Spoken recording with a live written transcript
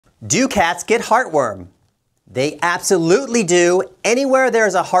Do cats get heartworm? They absolutely do. Anywhere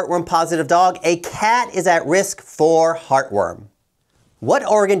there's a heartworm positive dog, a cat is at risk for heartworm. What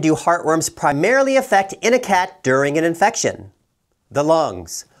organ do heartworms primarily affect in a cat during an infection? The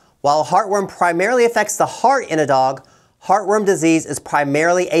lungs. While heartworm primarily affects the heart in a dog, heartworm disease is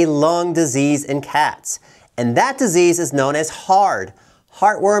primarily a lung disease in cats. And that disease is known as HARD,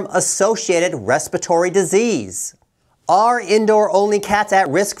 heartworm-associated respiratory disease. Are indoor-only cats at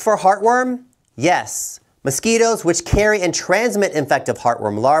risk for heartworm? Yes. Mosquitoes, which carry and transmit infective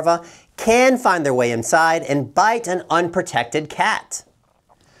heartworm larvae, can find their way inside and bite an unprotected cat.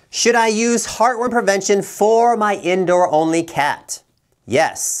 Should I use heartworm prevention for my indoor-only cat?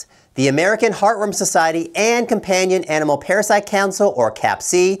 Yes. The American Heartworm Society and Companion Animal Parasite Council, or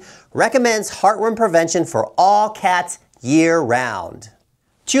CAPC, recommends heartworm prevention for all cats year-round.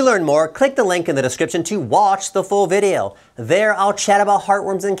 To learn more, click the link in the description to watch the full video. There I'll chat about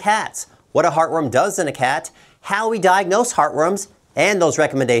heartworms in cats, what a heartworm does in a cat, how we diagnose heartworms, and those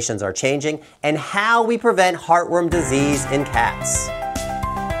recommendations are changing, and how we prevent heartworm disease in cats.